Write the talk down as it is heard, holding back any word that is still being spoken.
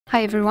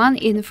Hi everyone,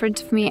 in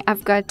front of me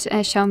I've got a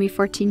XIAOMI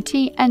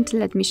 14T and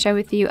let me share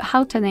with you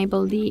how to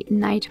enable the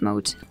night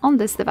mode on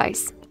this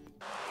device.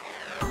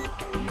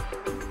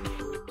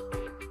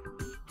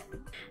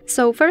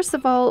 So first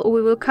of all,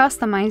 we will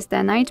customize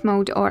the night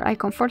mode or eye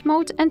comfort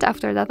mode, and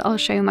after that I'll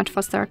show you much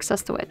faster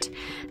access to it.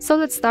 So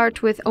let's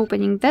start with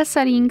opening the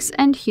settings,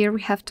 and here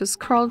we have to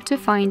scroll to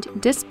find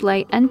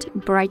display and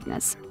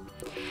brightness.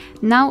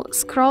 Now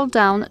scroll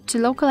down to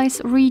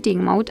localize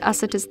reading mode,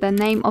 as it is the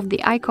name of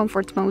the eye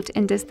comfort mode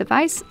in this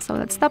device. So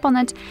let's tap on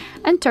it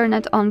and turn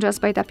it on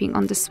just by tapping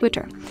on the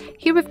switcher.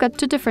 Here we've got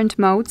two different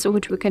modes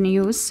which we can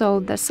use. So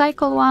the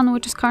cycle one,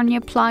 which is currently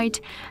applied,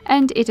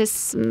 and it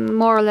is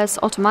more or less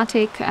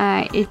automatic.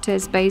 It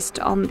is based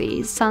on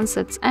the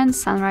sunsets and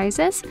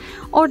sunrises,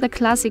 or the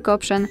classic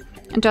option.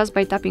 Just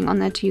by tapping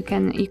on it, you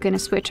can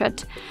switch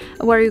it,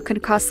 where you can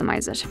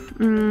customize it.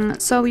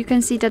 So you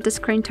can see that the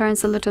screen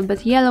turns a little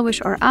bit yellowish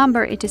or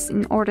amber. It is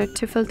in order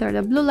to filter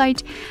the blue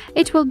light.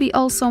 It will be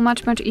also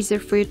much easier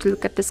for you to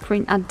look at the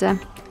screen at the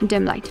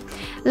dim light.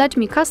 Let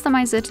me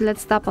customize it.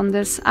 Let's tap on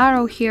this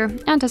arrow here,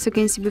 and as you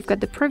can see, we've got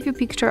the preview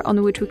picture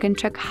on which we can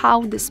check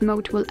how this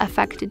mode will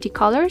affect the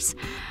colors.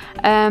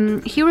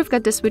 Here we've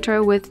got the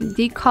switcher with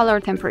the color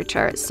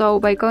temperature. So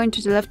by going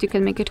to the left you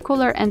can make it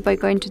cooler, and by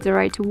going to the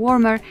right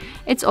warmer.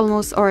 It's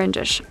almost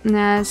orangish.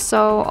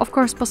 So of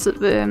course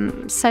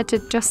set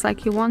it just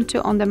like you want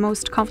to on the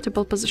most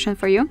comfortable position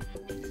for you.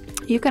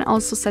 You can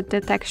also set the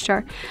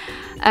texture.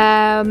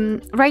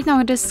 Right now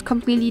it is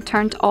completely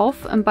turned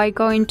off, and by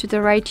going to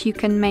the right you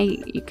can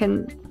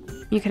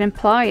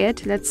apply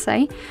it, let's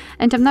say,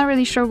 and I'm not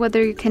really sure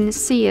whether you can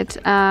see it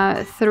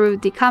through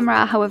the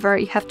camera. However,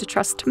 you have to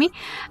trust me.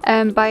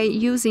 By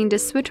using the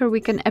switcher we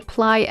can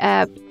apply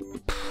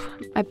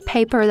a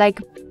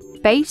paper-like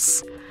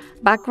base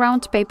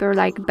background,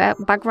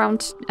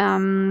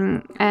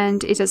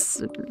 and it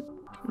is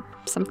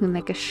something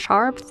like a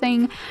sharp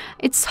thing.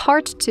 It's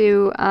hard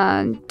to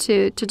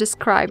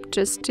describe.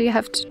 Just you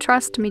have to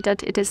trust me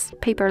that it is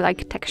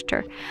paper-like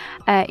texture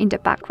in the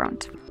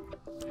background.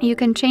 You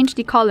can change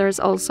the colors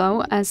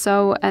also,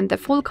 and the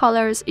full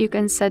colors you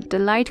can set the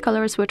light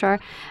colors, which are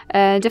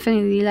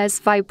definitely less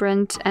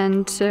vibrant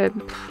and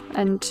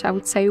I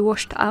would say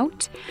washed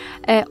out,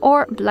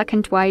 or black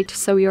and white,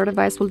 so your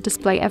device will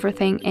display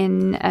everything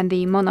in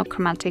the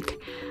monochromatic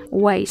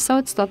way. So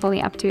it's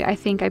totally up to you. I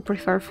think I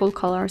prefer full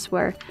colors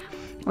where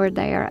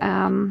they are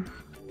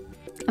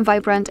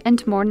vibrant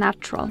and more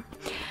natural.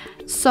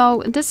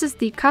 So this is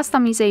the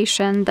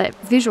customization, the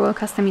visual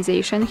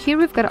customization. Here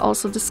we've got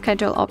also the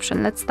schedule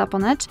option. Let's tap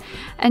on it,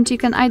 and you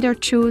can either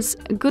choose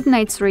good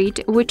night's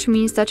read, which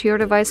means that your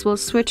device will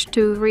switch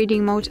to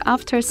reading mode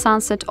after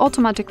sunset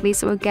automatically.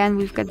 So again,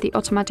 we've got the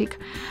automatic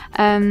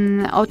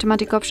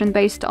option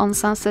based on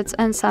sunsets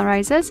and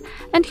sunrises.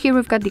 And here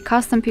we've got the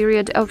custom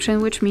period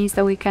option, which means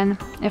that we can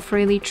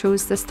freely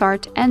choose the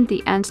start and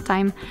the end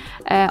time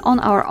on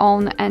our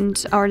own,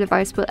 and our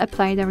device will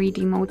apply the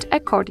reading mode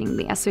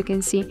accordingly. As you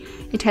can see,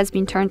 it has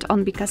been turned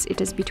on because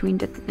it is between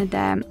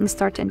the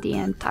start and the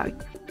end time.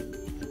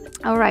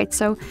 Alright,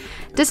 so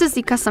this is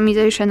the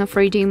customization of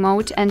reading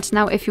mode, and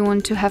now if you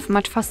want to have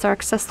much faster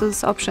access to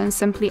this option,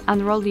 simply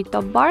unroll the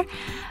top bar,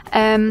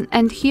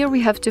 and here we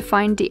have to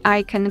find the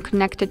icon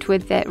connected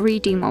with the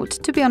reading mode.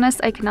 To be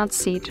honest, I cannot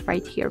see it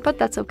right here, but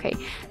that's okay.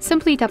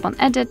 Simply tap on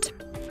edit.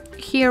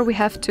 Here we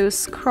have to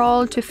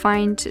scroll to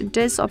find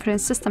this option,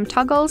 system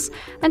toggles,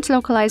 and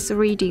localize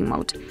reading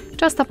mode.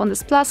 Just tap on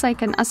this plus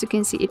icon. As you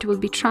can see, it will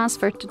be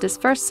transferred to this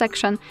first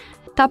section.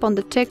 Tap on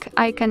the tick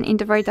icon in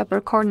the right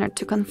upper corner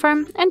to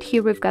confirm, and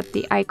here we've got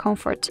the eye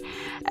comfort.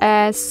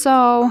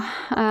 All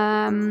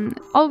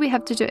we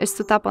have to do is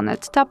to tap on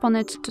it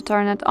to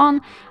turn it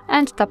on,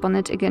 and tap on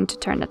it again to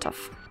turn it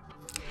off.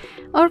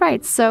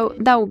 Alright, so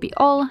that will be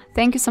all.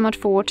 Thank you so much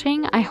for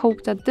watching. I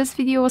hope that this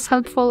video was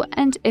helpful,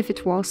 and if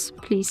it was,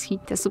 please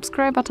hit the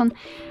subscribe button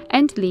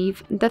and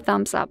leave the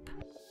thumbs up.